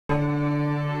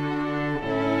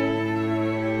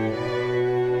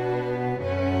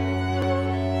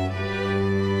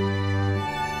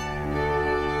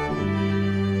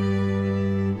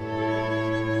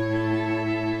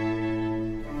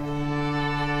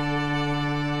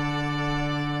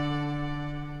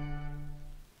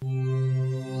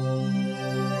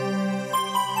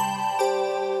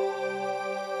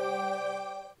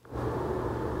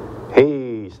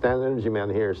Stan Energy Man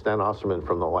here, Stan Osterman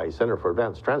from the Hawaii Center for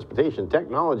Advanced Transportation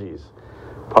Technologies,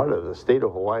 part of the state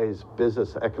of Hawaii's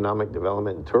Business Economic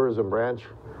Development and Tourism branch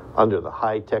under the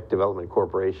High Tech Development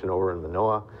Corporation over in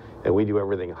Manoa, and we do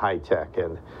everything high tech.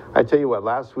 And I tell you what,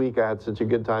 last week I had such a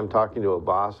good time talking to a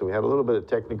boss, and we had a little bit of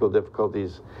technical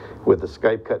difficulties with the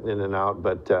Skype cutting in and out,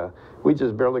 but we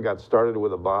just barely got started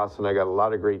with a boss, and I got a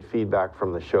lot of great feedback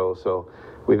from the show. So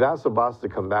we've asked the boss to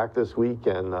come back this week,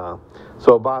 and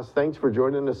so boss, thanks for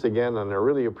joining us again, and I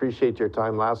really appreciate your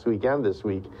time last week and this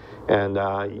week. And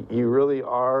you really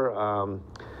are,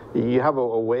 you have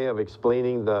a way of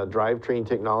explaining the drivetrain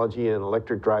technology and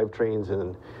electric drivetrains,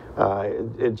 and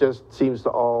it just seems to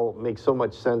all make so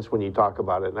much sense when you talk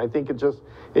about it. And I think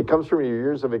it comes from your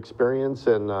years of experience,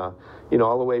 and you know,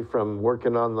 all the way from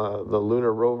working on the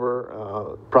lunar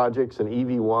rover projects and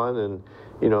EV1, and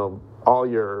you know, all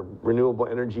your renewable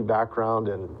energy background,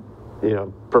 and you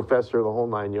know, professor, the whole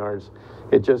 9 yards.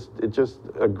 It's just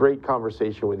a great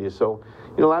conversation with you. So,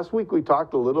 you know, last week we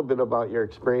talked a little bit about your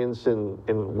experience in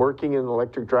working in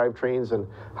electric drivetrains and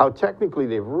how technically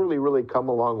they've really come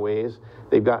a long ways.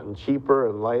 They've gotten cheaper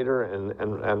and lighter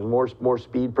and more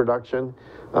speed production.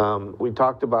 We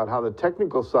talked about how the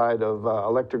technical side of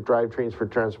electric drivetrains for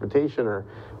transportation are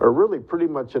really pretty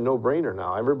much a no-brainer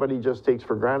now. Everybody just takes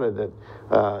for granted that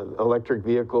electric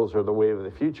vehicles are the way of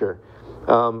the future.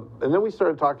 And then we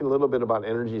started talking a little bit about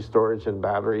energy storage and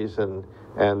batteries and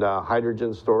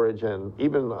hydrogen storage, and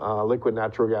even liquid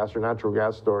natural gas or natural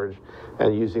gas storage,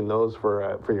 and using those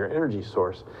for your energy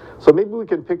source. So maybe we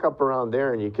can pick up around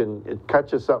there, and you can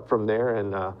catch us up from there,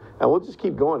 and we'll just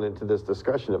keep going into this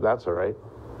discussion, if that's all right.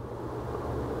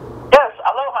 Yes,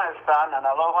 aloha Stan, and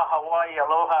aloha Hawaii,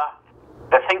 aloha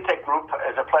the ThinkTech group.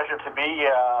 It's a pleasure to be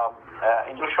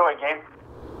in your show again.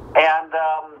 And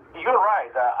you're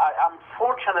right. I'm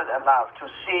fortunate enough to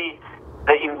see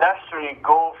the industry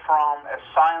go from a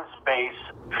science-based,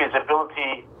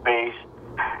 feasibility-based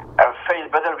phase,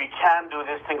 whether we can do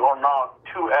this thing or not,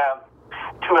 to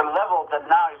a level that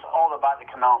now is all about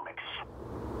economics.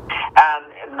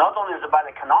 And not only is it about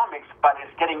economics, but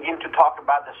it's getting into talk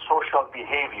about the social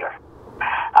behavior.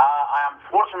 I am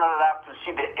fortunate enough to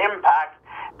see the impact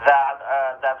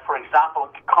that for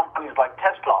example, companies like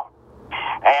Tesla.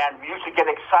 And we used to get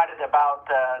excited about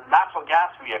natural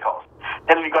gas vehicles.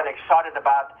 Then we got excited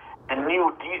about the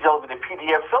new diesel with the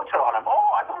PDF filter on them. Oh,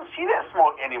 I don't see that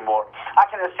smoke anymore. I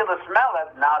can still smell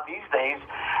it now these days.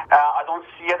 I don't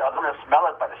see it, I don't smell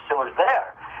it, but it still is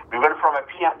there. We went from a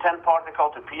PM10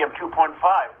 particle to PM2.5.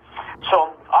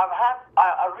 So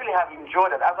I really have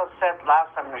enjoyed it. As I said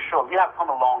last time in the show, we have come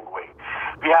a long way.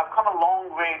 We have come a long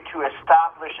way to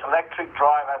establish electric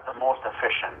drive as the most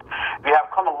efficient. We have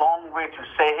come a long way to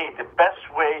say, hey, the best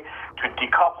way to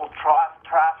decouple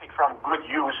traffic from good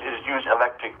use is use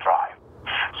electric drive.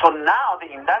 So now the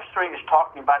industry is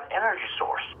talking about energy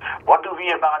source. What do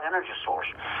we about energy source?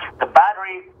 The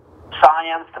battery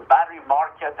science, the battery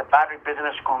market, the battery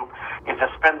business group is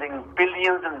spending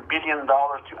billions and billions of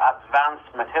dollars to advance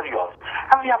materials.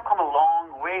 And we have come a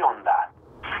long way on that.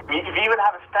 We even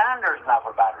have standards now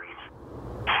for batteries.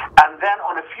 And then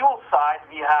on the fuel side,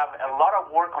 we have a lot of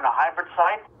work on the hybrid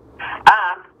side.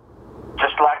 And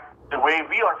just like the way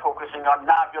we are focusing on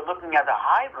now, we're looking at the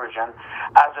hydrogen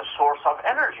as a source of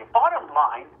energy. Bottom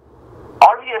line,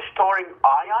 are we storing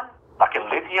ion, like a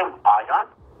lithium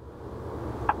ion?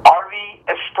 Are we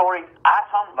storing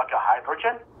atom like a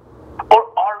hydrogen? Or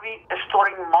are we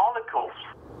storing molecules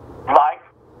like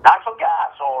natural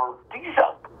gas or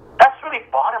diesel? That's really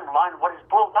bottom line what it's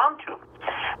boiled down to.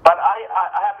 But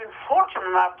I have been fortunate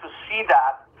enough to see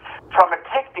that from a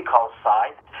technical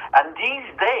side, and these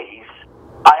days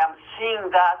I am seeing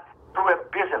that through a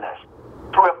business,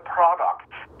 through a product,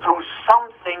 through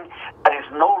something that is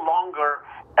no longer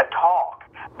a talk,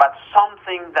 but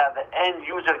something that the end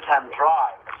user can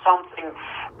drive, something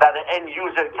that the end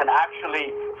user can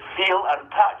actually feel and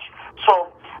touch.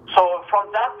 So from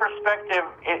that perspective,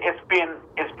 it's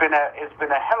been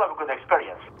a hell of a good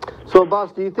experience. So,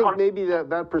 boss, do you think maybe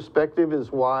that perspective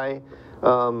is why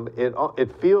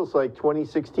it feels like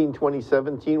 2016,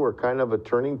 2017 were kind of a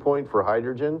turning point for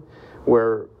hydrogen,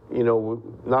 where you know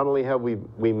not only have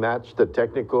we matched the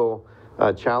technical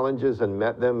challenges and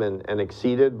met them and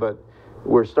exceeded, but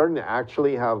we're starting to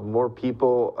actually have more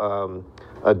people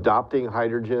adopting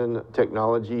hydrogen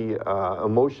technology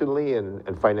emotionally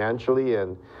and financially,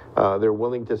 and they're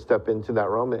willing to step into that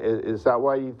realm. Is that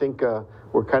why you think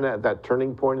we're kind of at that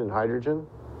turning point in hydrogen?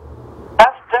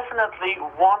 That's definitely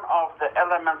one of the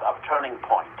elements of turning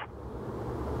point.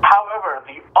 However,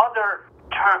 the other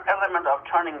element of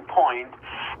turning point.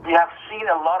 We have seen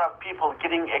a lot of people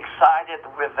getting excited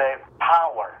with the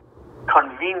power,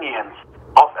 convenience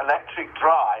of electric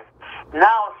drive.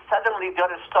 Now suddenly they're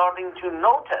starting to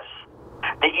notice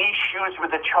the issues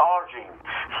with the charging.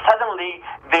 Suddenly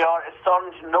they are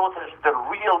starting to notice the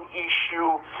real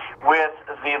issue with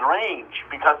the range,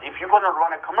 because if you're going to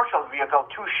run a commercial vehicle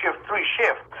 2 shift, 3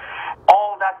 shift,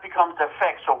 all that becomes the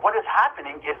effect. So what is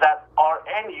happening is that our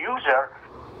end user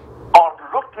are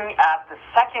looking at the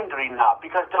secondary now,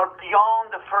 because they're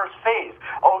beyond the first phase.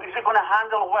 Oh, is it going to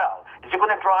handle well? Is it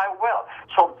going to drive well?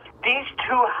 So these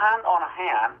two hand on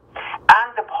hand, and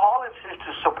the policies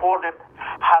to support it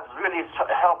has really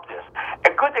helped this.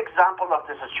 A good example of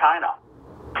this is China.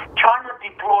 China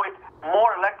deployed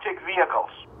more electric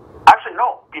vehicles. Actually,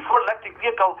 no. Before electric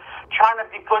vehicle, China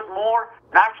deployed more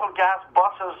natural gas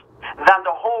buses than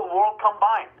the whole world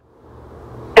combined.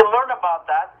 They learned about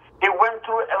that. They went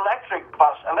through electric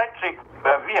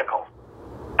vehicles.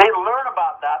 They learn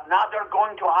about that. Now they're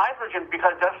going to hydrogen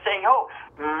because they're saying, oh,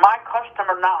 my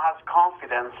customer now has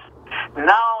confidence.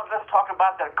 Now let's talk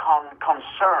about their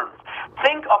concerns.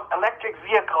 Think of electric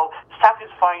vehicle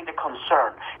satisfying the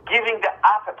concern, giving the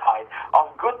appetite of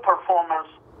good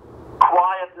performance,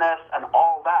 quietness, and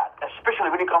all that, especially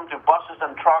when it comes to buses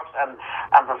and trucks and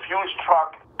refuse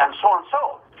truck and so on. So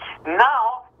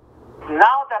now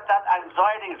that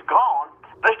anxiety is gone,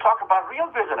 let's talk about real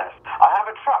business. I have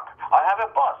a truck. I have a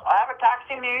bus. I have a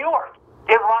taxi in New York.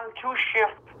 They run 2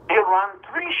 shifts. They run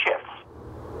 3 shifts.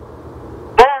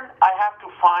 Then I have to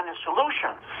find a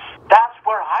solution. That's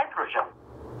where hydrogen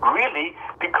really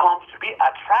becomes to be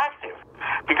attractive,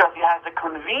 because it has the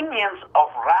convenience of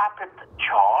rapid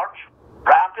charge,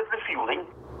 rapid refueling,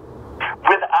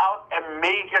 without a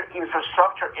major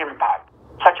infrastructure impact,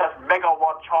 such as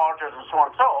megawatt chargers and so on.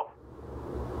 So,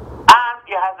 and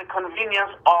it has the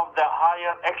convenience of the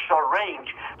higher extra range,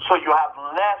 so you have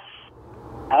less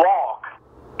walk,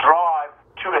 drive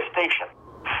to a station.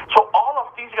 So all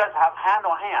of these guys have hand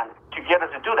on hand together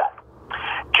to do that.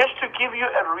 Just to give you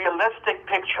a realistic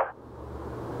picture,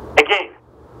 again,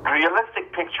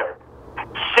 realistic picture,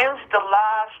 since the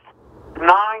last 9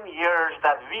 years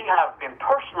that we have been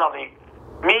personally,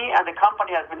 me and the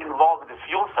company has been involved with the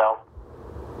fuel cell,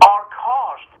 our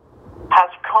cost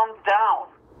has come down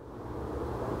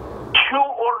 2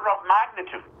 orders of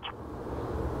magnitude.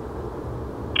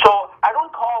 So I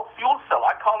don't call fuel cell,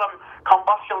 I call them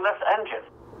combustionless engine.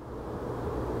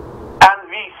 And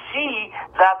we see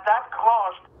that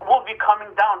cost will be coming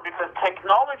down, because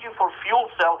technology for fuel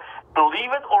cell,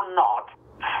 believe it or not,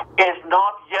 is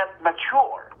not yet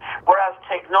mature. Whereas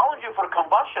technology for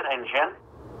combustion engine,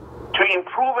 to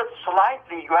improve it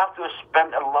slightly, you have to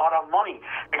spend a lot of money,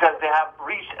 because they have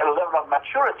reached a level of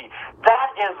maturity. That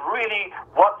is really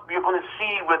what we're going to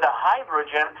see with the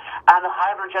hydrogen and the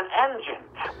hydrogen engine,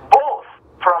 both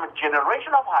from a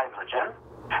generation of hydrogen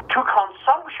to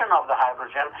consumption of the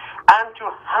hydrogen and to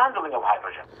handling of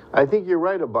hydrogen. I think you're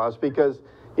right, Abbas, because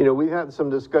we've had some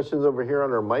discussions over here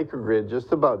on our microgrid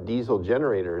just about diesel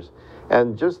generators,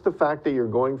 and just the fact that you're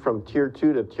going from tier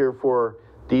 2 to tier 4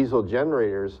 diesel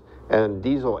generators and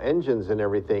diesel engines and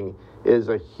everything is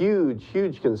a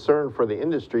huge concern for the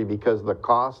industry, because the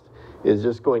cost is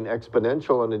just going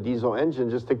exponential on a diesel engine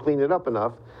just to clean it up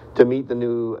enough to meet the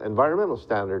new environmental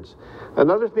standards.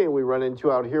 Another thing we run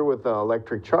into out here with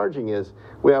electric charging is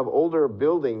we have older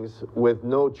buildings with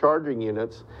no charging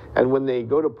units, and when they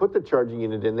go to put the charging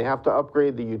unit in, they have to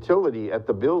upgrade the utility at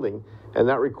the building, and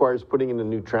that requires putting in a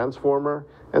new transformer.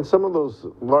 And some of those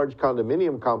large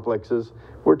condominium complexes,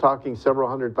 we're talking several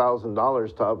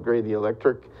 $100,000 to upgrade the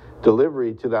electric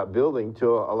delivery to that building to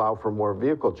allow for more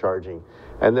vehicle charging.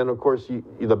 And then, of course,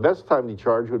 the best time to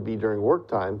charge would be during work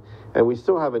time, and we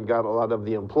still haven't got a lot of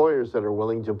the employers that are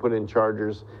willing to put in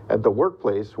chargers at the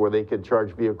workplace where they could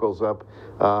charge vehicles up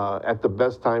at the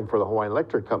best time for the Hawaiian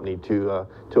Electric Company to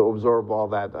absorb all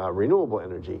that renewable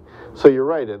energy. So you're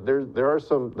right, there are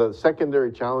the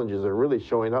secondary challenges are really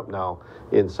showing up now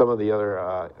in some of the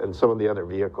other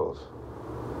vehicles.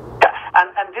 Yeah,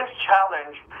 and this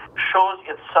challenge shows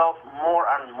itself more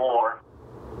and more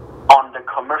on the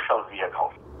commercial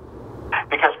vehicles,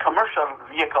 because commercial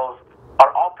vehicles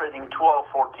are operating 12,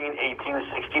 14,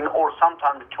 18, 16, or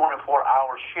sometimes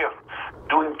 24-hour shift,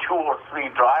 doing 2 or 3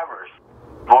 drivers.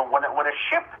 When a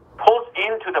ship pulls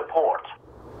into the port,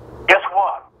 guess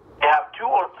what? They have 2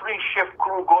 or 3 shift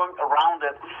crew going around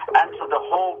it until the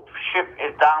whole ship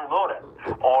is downloaded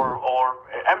or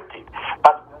emptied.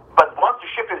 But once the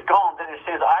ship is gone, then it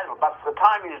stays idle. But for the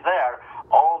time it is there,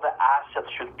 all the assets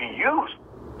should be used.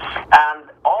 And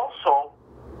also,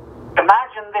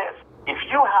 imagine this. If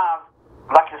you have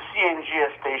like a CNG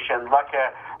station, like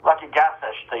a gas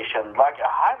station, like a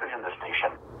hydrogen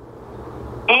station.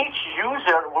 Each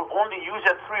user will only use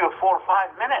it 3 or 4 or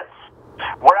 5 minutes.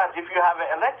 Whereas if you have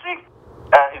an electric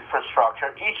infrastructure,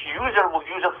 each user will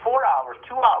use it 4 hours,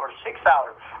 2 hours, 6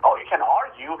 hours. Oh, you can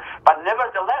argue, but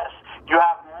nevertheless, you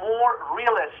have more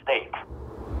real estate,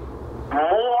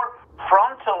 more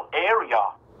frontal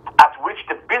area at which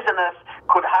the business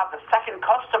could have the second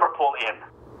customer pull in.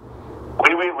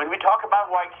 When we talk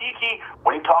about Waikiki,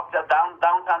 when we talk about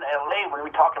downtown LA, when we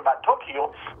talk about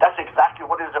Tokyo, that's exactly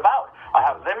what it is about. I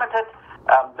have limited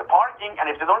the parking,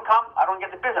 and if they don't come, I don't get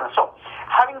the business. So,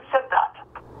 having said that,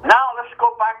 now let's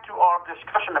go back to our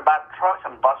discussion about trucks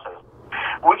and buses,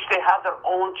 which they have their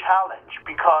own challenge,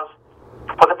 because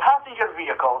for the passenger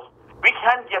vehicles, we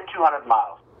can get 200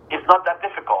 miles. It's not that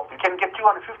difficult. We can get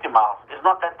 250 miles. It's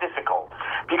not that difficult,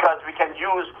 because we can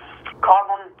use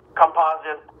carbon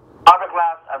composite,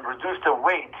 fiberglass, and reduce the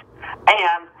weight,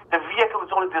 and the vehicle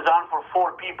is only designed for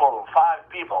 4 people, 5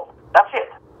 people. That's it.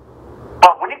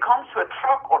 But when it comes to a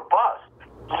truck or bus,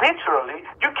 literally,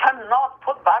 you cannot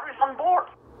put batteries on board.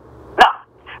 Now,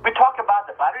 we talk about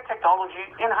the battery technology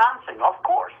enhancing, of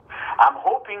course. I'm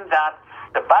hoping that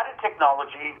the battery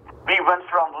technology, we went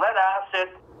from lead acid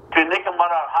to nickel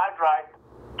metal hydride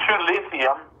to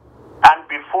lithium, and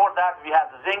before that we had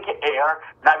zinc air.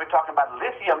 Now we're talking about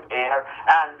lithium air,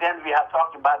 and then we are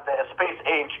talking about the space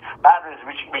age batteries,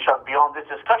 which are beyond this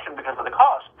discussion because of the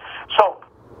cost. So,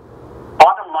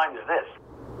 bottom line is this: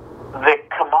 the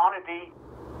commodity,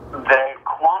 the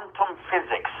quantum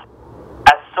physics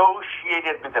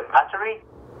associated with the battery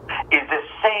is the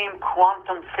same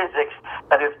quantum physics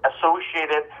that is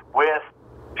associated with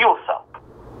fuel cell.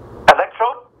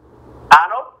 Electrode,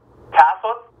 anode,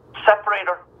 cathode,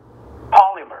 separator,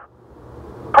 polymer.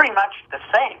 Pretty much the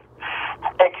same,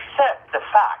 except the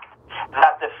fact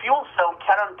that the fuel cell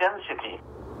current density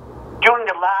during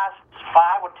the last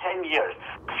 5 or 10 years,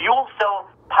 fuel cell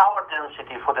power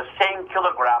density for the same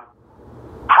kilogram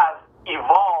has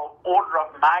evolved order of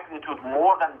magnitude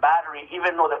more than battery,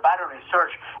 even though the battery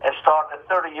research started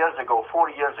 30 years ago,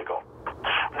 40 years ago.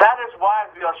 That is why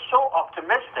we are so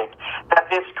optimistic that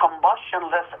this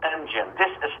combustionless engine,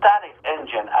 this static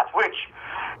engine at which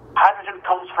hydrogen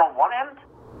comes from one end,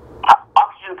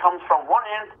 oxygen comes from one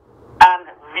end, and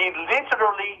we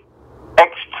literally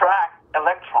extract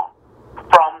electron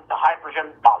from the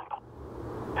hydrogen molecule.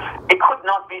 It could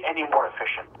not be any more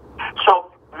efficient.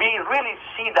 So we really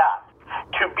see that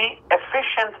to be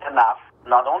efficient enough,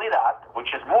 not only that,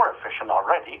 which is more efficient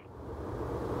already,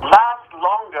 last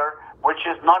longer, which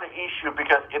is not an issue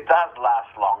because it does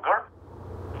last longer,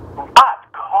 but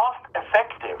cost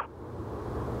effective.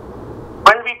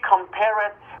 When we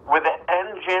compare it with the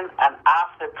engine and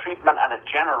after treatment and a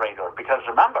generator, because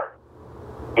remember,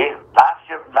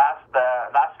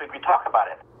 last week we talked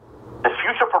about it, the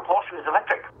future propulsion is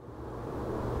electric.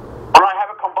 When I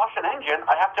have a combustion engine,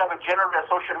 I have to have a generator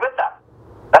associated with that.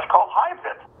 That's called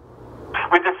hybrid.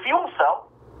 With the fuel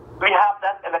cell, we have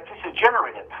that electricity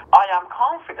generated. I am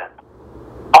confident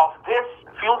of this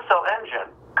fuel cell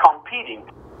engine competing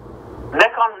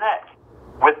neck on neck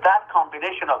with that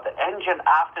combination of the engine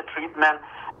after treatment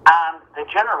and the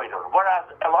generator. Whereas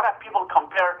a lot of people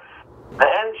compare the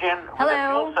engine with the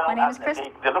fuel cell. My name is Chris.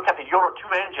 They look at the Euro 2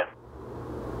 engine.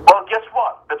 Well, guess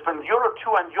what? Between Euro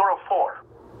 2 and Euro 4,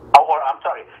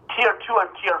 Tier 2 and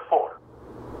Tier 4,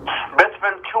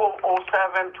 between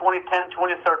 2007, 2010,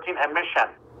 2013 emission,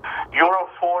 Euro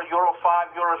 4, Euro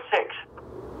 5, Euro 6,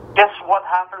 guess what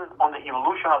happened on the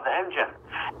evolution of the engine?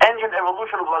 Engine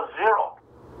evolution was 0.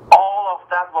 All of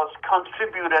that was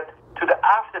contributed to the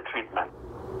after treatment.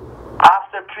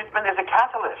 After treatment is a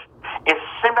catalyst. It's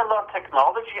similar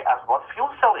technology as what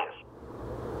fuel cell is.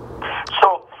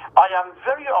 So I am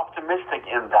very optimistic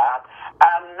in that.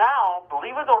 And now,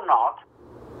 believe it or not,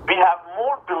 we have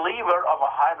more believer of a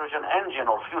hydrogen engine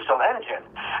or fuel cell engine.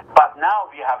 But now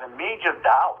we have a major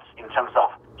doubts in terms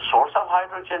of source of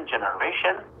hydrogen,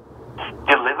 generation,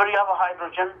 delivery of a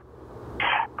hydrogen,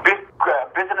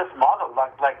 business model.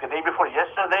 Like the day before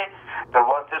yesterday, there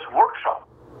was this workshop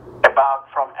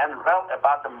from NREL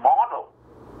about the model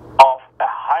of a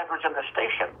hydrogen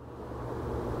station.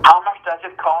 How much does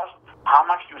it cost? How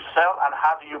much you sell, and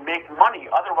how do you make money?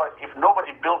 Otherwise, if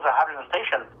nobody builds a hydrogen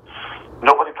station,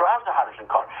 nobody drives a hydrogen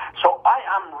car. So I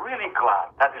am really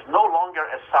glad that it's no longer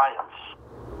a science.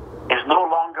 It's no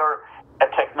longer a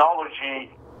technology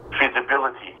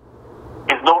feasibility.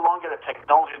 It's no longer a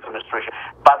technology demonstration,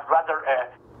 but rather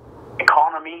a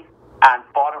economy and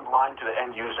bottom line to the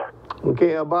end user.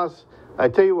 Okay, Abbas, I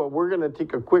tell you what, we're going to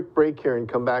take a quick break here and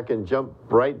come back and jump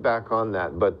right back on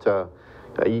that. But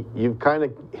You've kind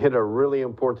of hit a really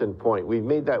important point.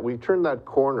 We've turned that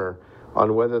corner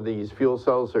on whether these fuel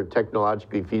cells are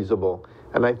technologically feasible.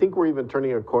 And I think we're even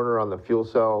turning a corner on the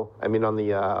on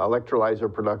the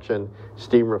electrolyzer production,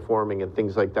 steam reforming, and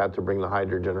things like that to bring the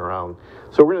hydrogen around.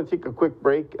 So we're going to take a quick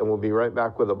break, and we'll be right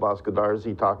back with Abbas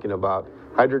Goodarzi talking about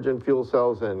hydrogen fuel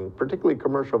cells and particularly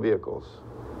commercial vehicles.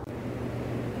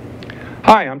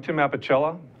 Hi, I'm Tim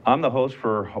Apicella. I'm the host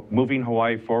for Moving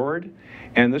Hawaii Forward,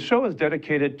 and this show is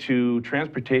dedicated to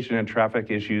transportation and traffic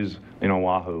issues in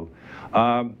Oahu.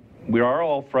 We are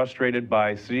all frustrated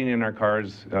by sitting in our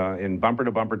cars in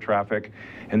bumper-to-bumper traffic,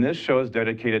 and this show is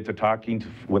dedicated to talking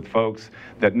with folks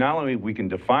that not only we can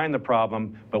define the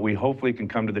problem, but we hopefully can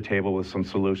come to the table with some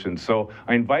solutions. So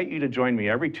I invite you to join me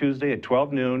every Tuesday at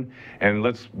 12 noon, and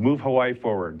let's move Hawaii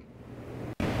forward.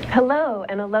 Hello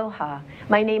and aloha.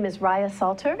 My name is Raya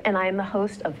Salter, and I am the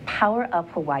host of Power Up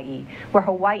Hawaii, where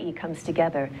Hawaii comes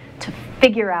together to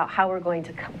figure out how we're going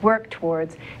to work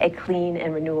towards a clean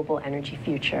and renewable energy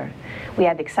future. We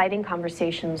have exciting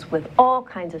conversations with all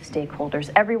kinds of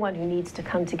stakeholders, everyone who needs to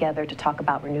come together to talk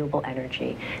about renewable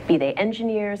energy, be they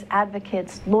engineers,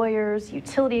 advocates, lawyers,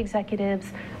 utility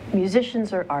executives,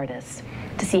 musicians, or artists,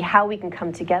 to see how we can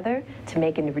come together to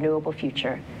make a renewable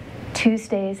future.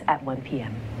 Tuesdays at 1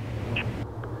 p.m.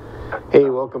 Hey,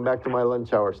 welcome back to my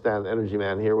lunch hour. Stan, Energy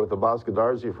Man, here with Abbas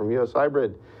Goodarzi from US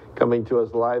Hybrid, coming to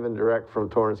us live and direct from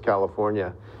Torrance,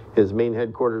 California. His main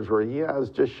headquarters, where he has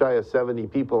just shy of 70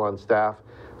 people on staff.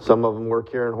 Some of them work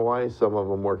here in Hawaii, some of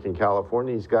them work in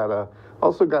California. He's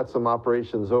also got some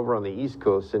operations over on the East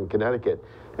Coast in Connecticut.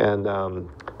 And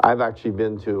I've actually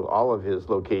been to all of his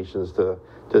locations to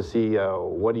see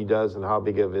what he does and how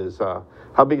big his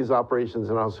operations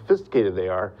and how sophisticated they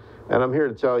are. And I'm here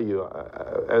to tell you,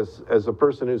 as a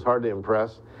person who's hard to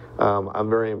impress, I'm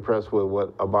very impressed with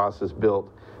what Abbas has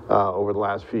built over the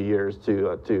last few years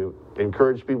to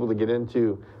encourage people to get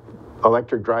into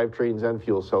electric drivetrains and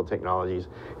fuel cell technologies.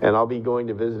 And I'll be going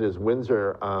to visit his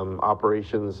Windsor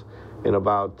operations in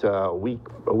about a week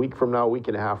from now, a week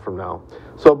and a half from now.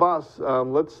 So, Abbas,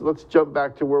 let's jump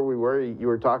back to where we were. You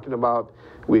were talking about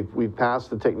we've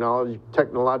passed the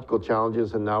technological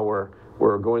challenges, and now we're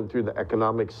going through the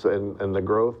economics and the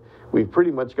growth. We've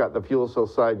pretty much got the fuel cell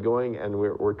side going, and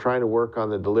we're trying to work on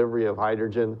the delivery of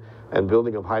hydrogen and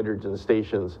building of hydrogen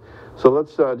stations. So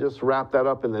let's just wrap that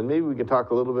up, and then maybe we can talk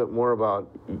a little bit more about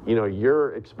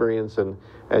your experience and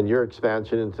your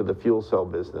expansion into the fuel cell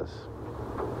business.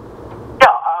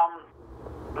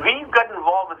 We got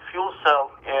involved with fuel cell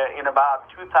in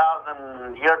about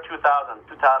 2001.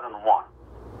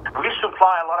 We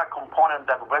supply a lot of components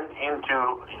that went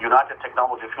into United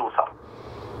Technology fuel cell.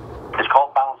 It's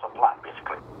called balance of plant,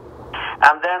 basically.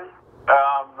 And then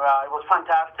it was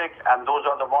fantastic, and those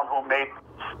are the ones who made,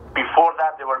 before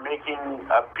that they were making,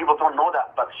 people don't know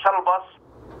that, but shuttle bus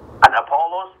and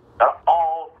Apollos, they're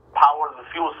all powered with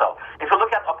fuel cell. If you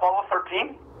look at Apollo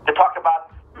 13, they talk about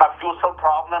my fuel cell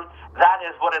problem. That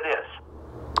is what it is.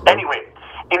 Anyway,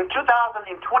 in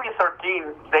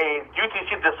 2013, the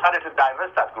UTC decided to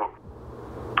divest that group.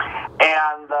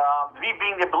 And we,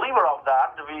 being the believer of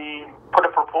that, we put a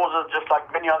proposal just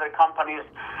like many other companies,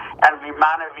 and we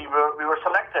were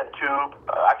selected to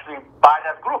actually buy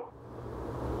that group.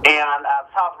 And at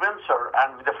South Windsor,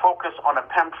 and with the focus on a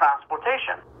PEM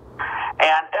transportation.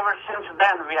 And ever since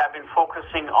then, we have been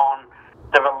focusing on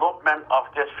development of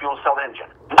this fuel cell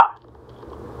engine. Now,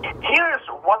 here's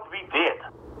what we did.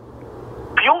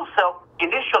 Fuel cell,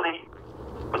 initially,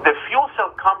 the fuel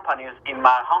cell companies, in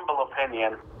my humble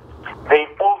opinion,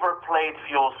 they overplayed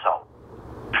fuel cell.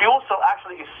 Fuel cell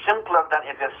actually is simpler than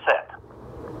it is said.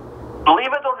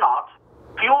 Believe it or not,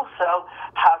 fuel cell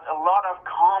has a lot of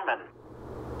common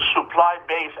supply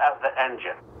base as the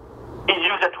engine. It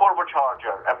uses a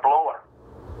turbocharger, a blower,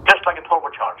 just like a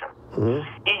turbocharger. Mm-hmm.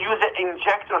 It uses an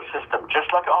injector system, just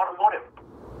like an automotive.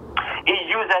 It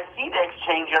uses a heat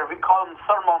exchanger, we call them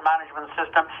thermal management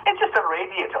system. It's just a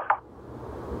radiator.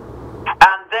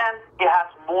 And then it has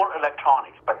more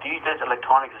electronics, but these days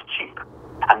electronics is cheap.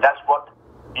 And that's what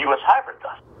US Hybrid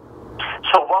does.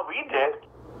 So what we did,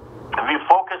 we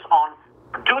focus on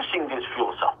producing this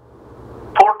fuel cell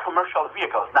for commercial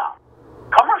vehicles. Now,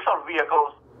 commercial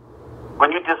vehicles,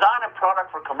 when you design a product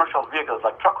for commercial vehicles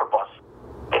like truck or bus,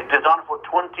 it's designed for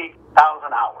 20,000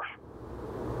 hours.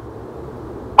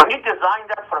 When you design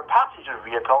that for a passenger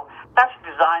vehicle, that's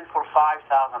designed for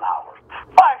 5,000 hours.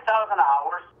 5,000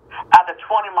 hours at the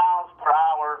 20 miles per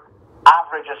hour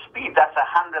average of speed, that's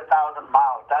 100,000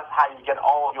 miles. That's how you get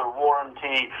all your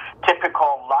warranty,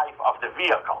 typical life of the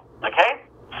vehicle, okay?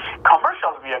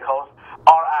 Commercial vehicles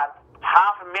are at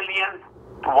 500,000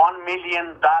 1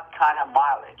 million, that kind of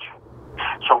mileage.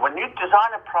 So when you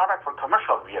design a product for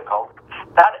commercial vehicle,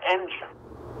 that engine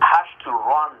has to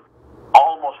run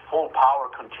almost full power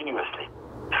continuously.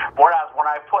 Whereas when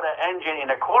I put an engine in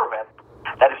a Corvette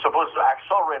that is supposed to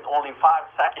accelerate only 5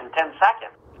 seconds, 10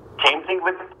 seconds, same thing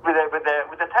with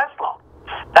the Tesla.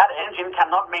 That engine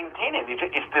cannot maintain it.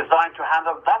 It's designed to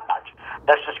handle that much.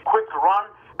 There's just quick run,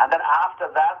 and then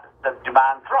after that, the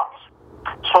demand drops.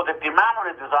 So the demand on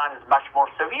the design is much more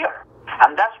severe.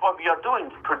 And that's what we are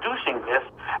doing, producing this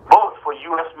both for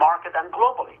U.S. market and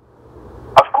globally.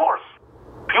 Of course,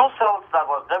 fuel cells that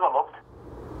was developed,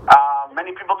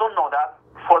 many people don't know that,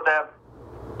 for the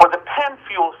PEM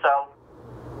fuel cell,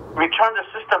 we turn the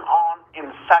system on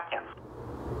in seconds,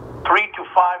 3 to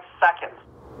 5 seconds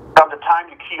from the time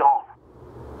you key on.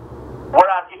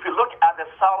 Whereas if you look at the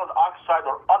solid oxide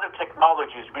or other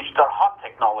technologies, which are hot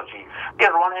technology, they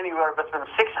run anywhere between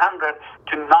 600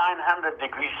 to 900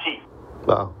 degrees C.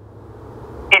 Wow.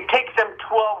 It takes them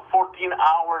 12, 14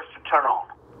 hours to turn on.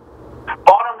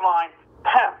 Bottom line,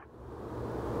 PEM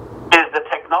is the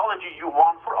technology you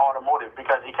want for automotive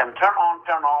because it can turn on,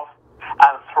 turn off,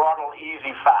 and throttle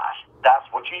easy, fast. That's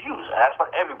what you use. That's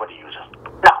what everybody uses.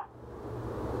 Now,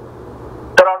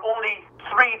 there are only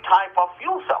 3 types of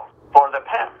fuel cells for the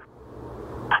PEM.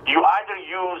 You either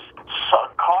use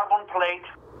carbon plate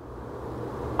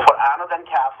for anode and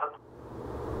cathode,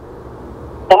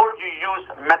 or you use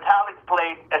metallic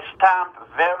plate, a stamp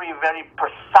very, very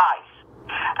precise,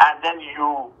 and then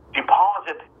you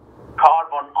deposit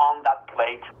carbon on that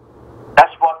plate.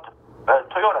 That's what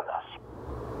Toyota does.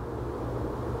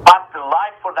 But the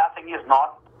life for that thing is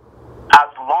not as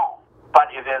long, but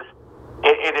it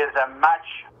is a much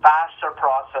faster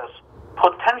process,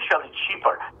 potentially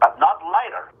cheaper, but not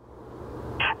lighter.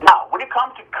 Now, when you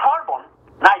come to carbon,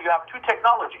 now you have 2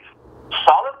 technologies,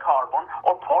 solid carbon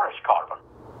or porous carbon.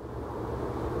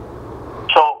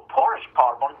 So porous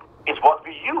carbon is what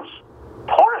we use.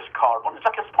 Porous carbon is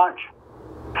like a sponge.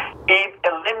 It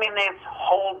eliminates a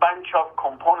whole bunch of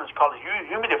components called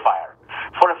humidifier.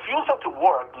 For a fuel cell to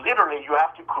work, literally you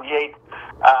have to create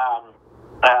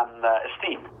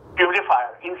steam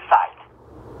humidifier inside.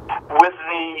 With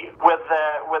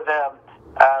the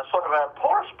sort of a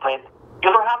porous plate, you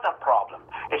don't have that problem.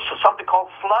 It's something called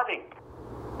flooding.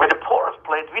 With the porous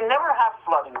plate, we never have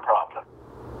flooding problem.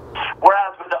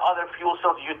 Whereas with the other fuel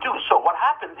cells, you do. So what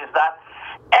happens is that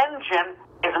engine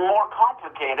is more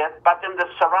complicated, but then the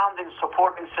surrounding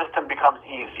supporting system becomes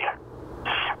easier.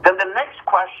 Then the next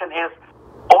question is,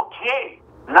 okay,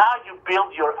 now you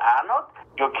build your anode,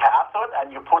 your cathode,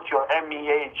 and you put your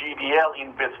MEA GDL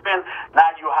in between.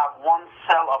 Now you have one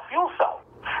cell of fuel cell.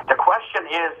 The question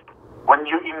is, when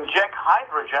you inject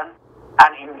hydrogen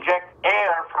and inject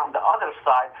air from the other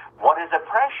side, what is the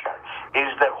pressure? Is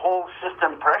the whole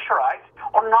system pressurized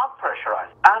or not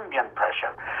pressurized? Ambient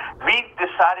pressure. We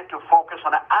decided to focus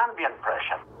on an ambient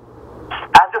pressure.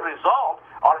 As a result,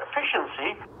 our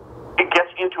efficiency, it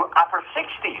gets into upper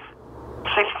 60s,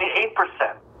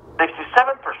 68%,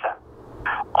 67%.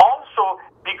 Also,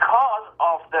 because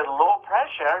of the low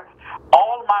pressure,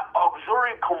 all my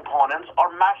auxiliary components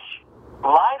are much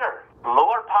lighter,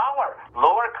 lower power,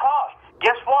 lower cost.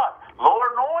 Guess what?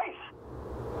 Lower noise.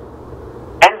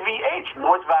 NVH,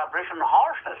 noise, vibration,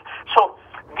 harshness. So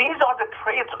these are the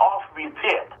trades-offs we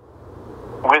did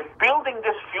with building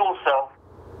this fuel cell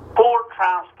for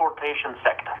transportation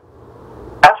sector.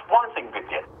 That's one thing we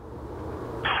did.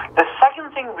 The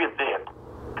second thing we did,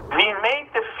 we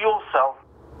made the fuel cell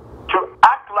to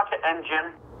act like an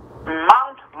engine,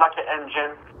 mount like an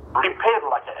engine, repair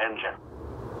like an engine.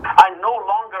 I no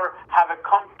longer have a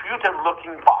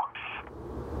computer-looking box.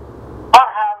 I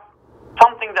have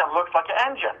something that looks like an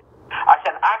engine. I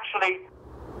can actually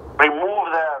remove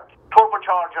the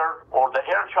turbocharger or the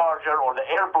air charger or the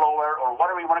air blower or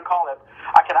whatever you want to call it.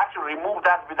 I can actually remove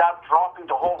that without dropping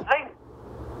the whole thing.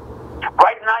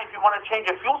 Right now, if you want to change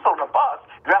a fuel cell on a bus,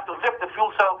 you have to lift the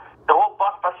fuel cell, the whole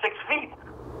bus, by 6 feet.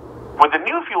 With the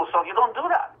new fuel cell, you don't do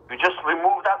that. You just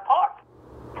remove that part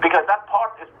because that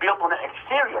part is built on the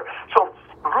exterior. So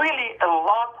really a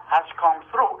lot has come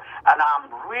through, and I'm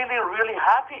really, really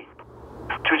happy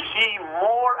to see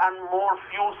more and more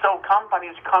fuel cell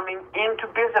companies coming into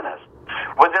business,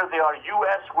 whether they are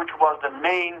U.S., which was the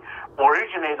main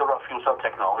originator of fuel cell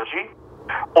technology,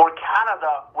 or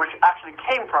Canada, which actually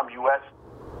came from U.S.,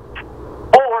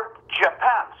 or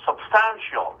Japan,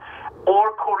 substantial,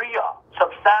 or Korea,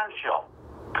 substantial.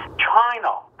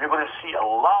 China, we're going to see a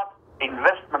lot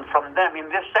investment from them in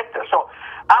this sector. So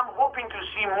I'm hoping to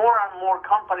see more and more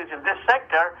companies in this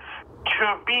sector to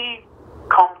be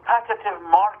competitive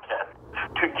market,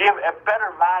 to give a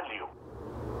better value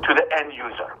to the end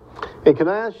user. Hey, can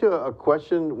I ask you a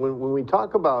question? When we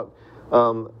talk about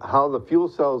how the fuel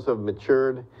cells have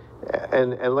matured,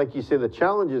 and like you say, the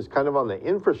challenge is kind of on the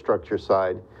infrastructure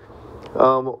side.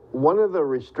 One of the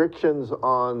restrictions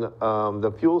on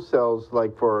the fuel cells,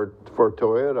 like for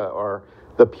Toyota, are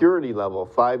the purity level,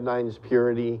 5 nines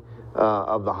purity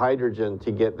of the hydrogen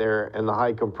to get there, and the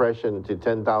high compression to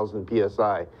 10,000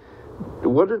 psi.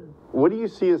 What do you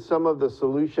see as some of the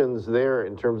solutions there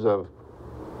in terms of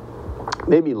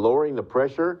maybe lowering the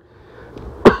pressure,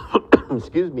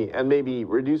 excuse me, and maybe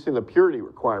reducing the purity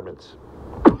requirements?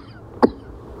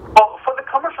 Well, for the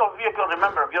commercial vehicle,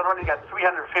 remember, we're running at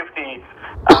 350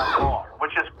 bar,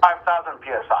 which is 5,000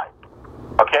 psi.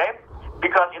 Okay?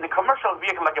 Because in a commercial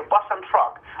vehicle like a bus and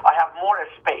truck, I have more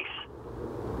space.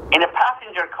 In a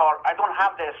passenger car, I don't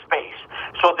have the space.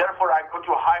 So therefore, I go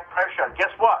to high pressure.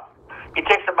 Guess what? It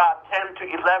takes about 10 to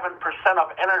 11% of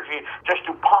energy just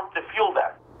to pump the fuel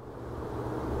there.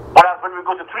 Whereas when we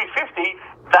go to 350,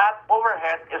 that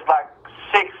overhead is like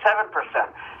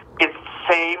 6-7%. It's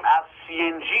same as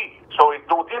CNG, so it's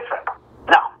no different.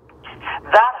 Now,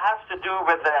 that has to do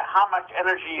with how much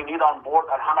energy you need on board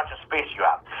and how much space you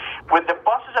have. With the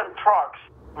buses and trucks,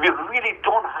 we really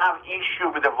don't have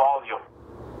issue with the volume.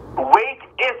 Weight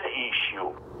is the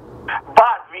issue,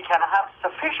 but we can have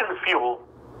sufficient fuel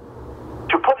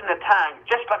to put in the tank,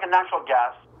 just like a natural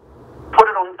gas, put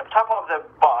it on the top of the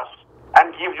bus,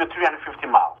 and give you 350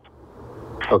 miles.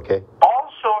 Okay.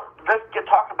 Also, let's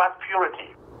talk about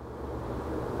purity.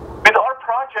 With our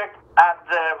project at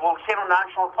the Volcano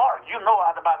National Park, you know,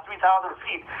 at about 3,000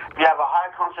 feet, we have a high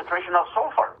concentration of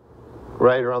sulfur.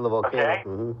 Right around the volcano. Okay?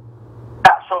 Mm-hmm.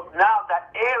 Yeah, so now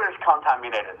that air is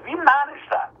contaminated. We manage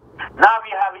that. Now we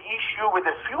have an issue with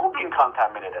the fuel being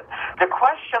contaminated. The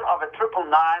question of a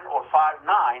 999 or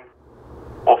 59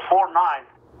 or 49,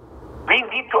 we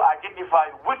need to identify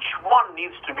which one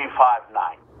needs to be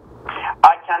 59.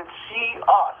 I can see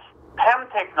us, PEM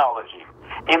technology,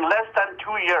 in less than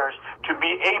 2 years to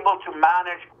be able to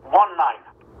manage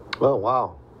 19. Oh,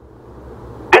 wow.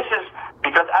 This is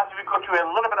because as we go to a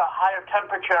little bit of higher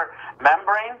temperature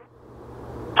membrane,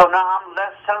 so now I'm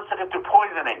less sensitive to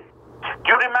poisoning.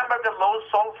 Do you remember the low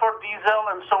sulfur diesel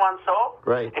and so on so?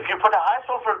 Right. If you put a high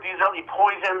sulfur diesel, it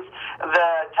poisons the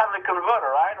catalytic converter,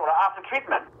 right? Or after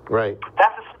treatment. Right.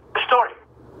 That's the story.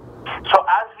 So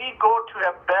as we go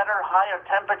to a better, higher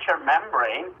temperature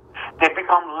membrane, they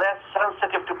become less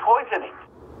sensitive to poisoning.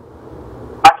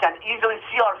 I can easily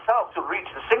see ourselves to reach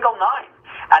the single 9.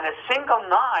 And a single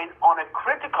 9 on a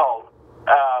critical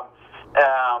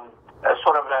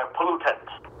sort of pollutant.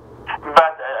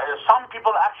 But some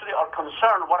people actually are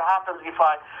concerned what happens if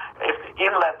the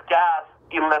inlet gas,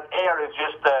 inlet air is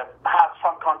just has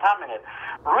some contaminant.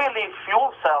 Really,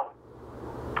 fuel cell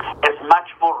is much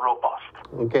more robust.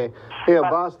 Okay. Hey,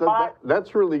 boss,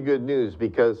 that's really good news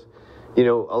because, you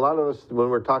know, a lot of us, when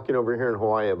we're talking over here in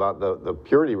Hawaii about the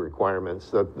purity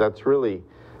requirements, that's really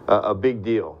a big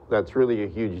deal. That's really a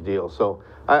huge deal. So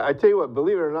I tell you what,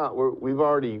 believe it or not, we've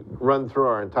already run through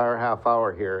our entire half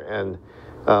hour here, and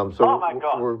so oh my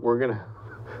God. we're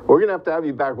gonna have to have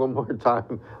you back one more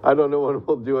time. I don't know when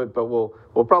we'll do it, but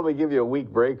we'll probably give you a week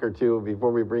break or two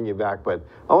before we bring you back. But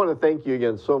I want to thank you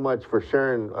again so much for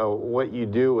sharing what you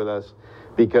do with us,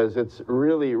 because it's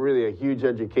really, really a huge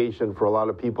education for a lot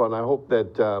of people, and I hope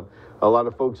that a lot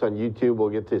of folks on YouTube will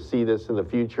get to see this in the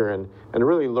future and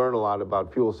really learn a lot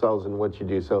about fuel cells and what you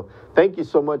do. So thank you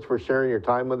so much for sharing your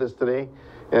time with us today,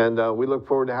 and we look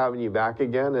forward to having you back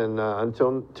again. And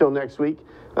until next week,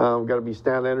 I've got to be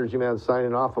Stan Energy Man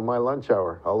signing off on my lunch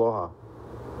hour. Aloha.